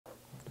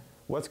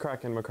What's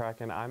crackin',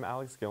 McCracken? I'm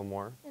Alex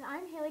Gilmore. And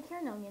I'm Haley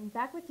Karanonian,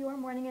 back with your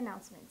morning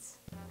announcements.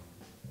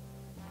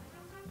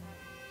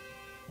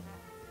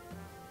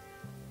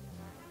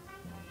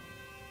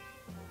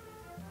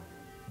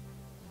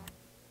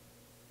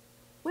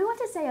 We want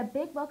to say a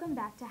big welcome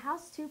back to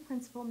House 2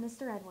 Principal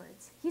Mr.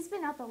 Edwards. He's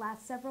been out the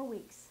last several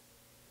weeks.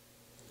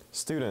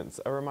 Students,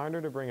 a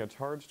reminder to bring a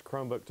charged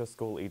Chromebook to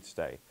school each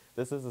day.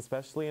 This is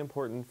especially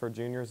important for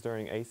juniors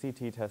during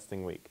ACT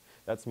testing week.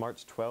 That's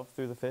March 12th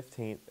through the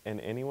 15th,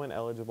 and anyone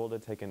eligible to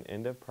take an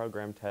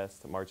end-of-program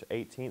test March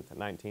 18th,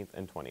 19th,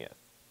 and 20th.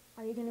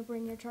 Are you going to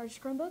bring your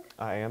charged Chromebook?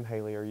 I am.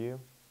 Haley, are you?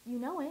 You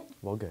know it.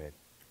 Well, good.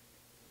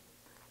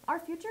 Our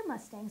future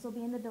Mustangs will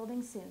be in the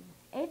building soon.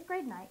 8th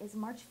grade night is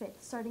March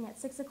 5th, starting at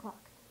 6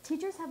 o'clock.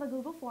 Teachers have a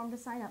Google form to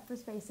sign up for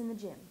space in the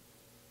gym.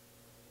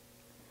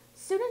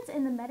 Students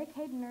in the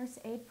Medicaid Nurse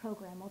Aid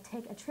program will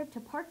take a trip to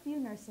Parkview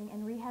Nursing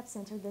and Rehab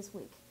Center this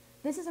week.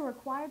 This is a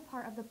required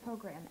part of the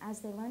program as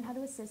they learn how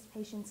to assist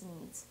patients'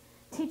 needs.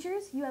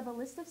 Teachers, you have a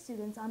list of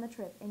students on the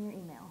trip in your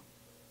email.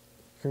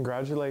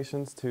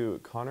 Congratulations to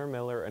Connor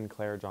Miller and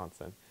Claire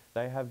Johnson.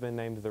 They have been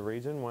named the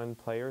Region 1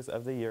 Players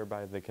of the Year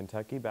by the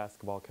Kentucky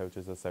Basketball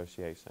Coaches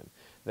Association.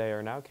 They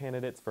are now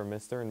candidates for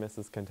Mr. and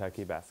Mrs.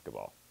 Kentucky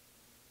Basketball.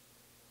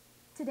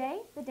 Today,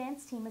 the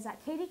dance team is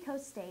at Katy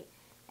Coast State,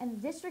 and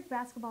the district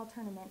basketball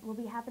tournament will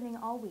be happening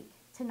all week.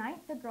 Tonight,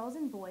 the girls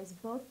and boys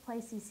both play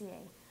CCA.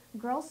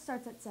 Girls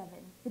starts at 7.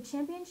 The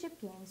championship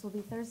games will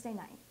be Thursday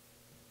night.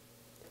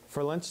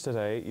 For lunch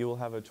today, you will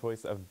have a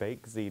choice of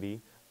baked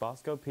ziti,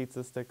 Bosco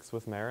pizza sticks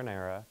with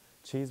marinara,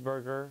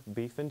 cheeseburger,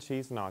 beef and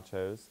cheese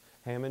nachos,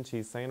 ham and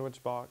cheese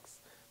sandwich box,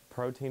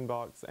 protein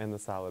box, and the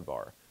salad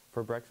bar.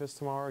 For breakfast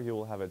tomorrow, you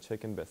will have a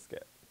chicken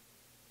biscuit.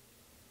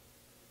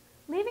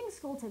 Leaving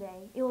school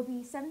today, it will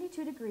be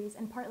 72 degrees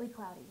and partly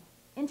cloudy.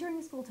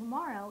 Entering school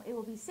tomorrow, it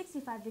will be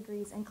 65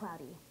 degrees and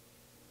cloudy.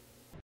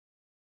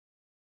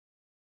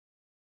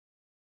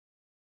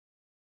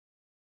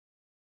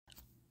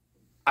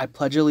 I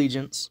pledge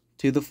allegiance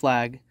to the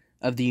flag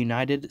of the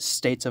United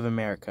States of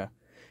America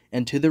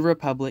and to the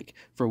republic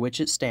for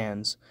which it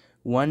stands,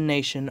 one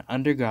nation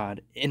under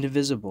God,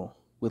 indivisible,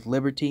 with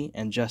liberty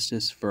and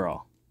justice for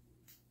all.